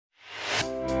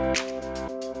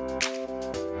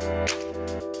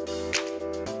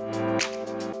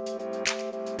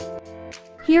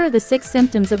Here are the 6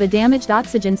 symptoms of a damaged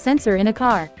oxygen sensor in a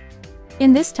car.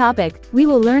 In this topic, we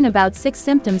will learn about 6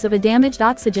 symptoms of a damaged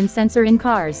oxygen sensor in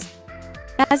cars.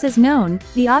 As is known,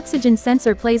 the oxygen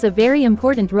sensor plays a very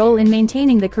important role in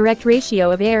maintaining the correct ratio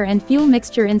of air and fuel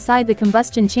mixture inside the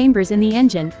combustion chambers in the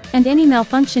engine, and any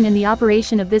malfunction in the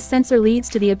operation of this sensor leads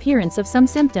to the appearance of some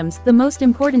symptoms, the most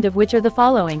important of which are the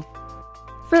following.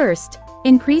 First,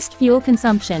 increased fuel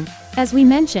consumption. As we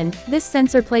mentioned, this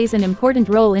sensor plays an important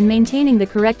role in maintaining the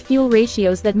correct fuel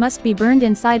ratios that must be burned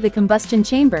inside the combustion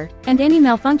chamber, and any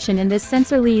malfunction in this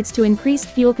sensor leads to increased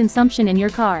fuel consumption in your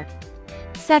car.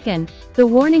 Second, the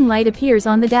warning light appears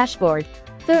on the dashboard.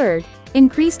 Third,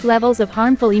 increased levels of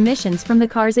harmful emissions from the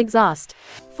car's exhaust.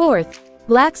 Fourth,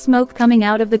 black smoke coming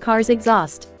out of the car's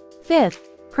exhaust. Fifth,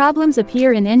 problems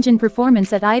appear in engine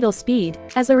performance at idle speed,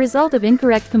 as a result of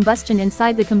incorrect combustion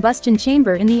inside the combustion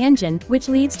chamber in the engine, which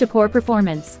leads to poor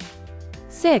performance.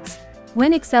 Sixth,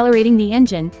 when accelerating the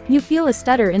engine, you feel a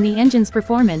stutter in the engine's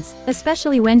performance,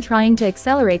 especially when trying to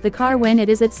accelerate the car when it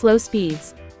is at slow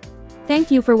speeds. Thank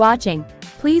you for watching.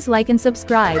 Please like and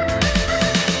subscribe.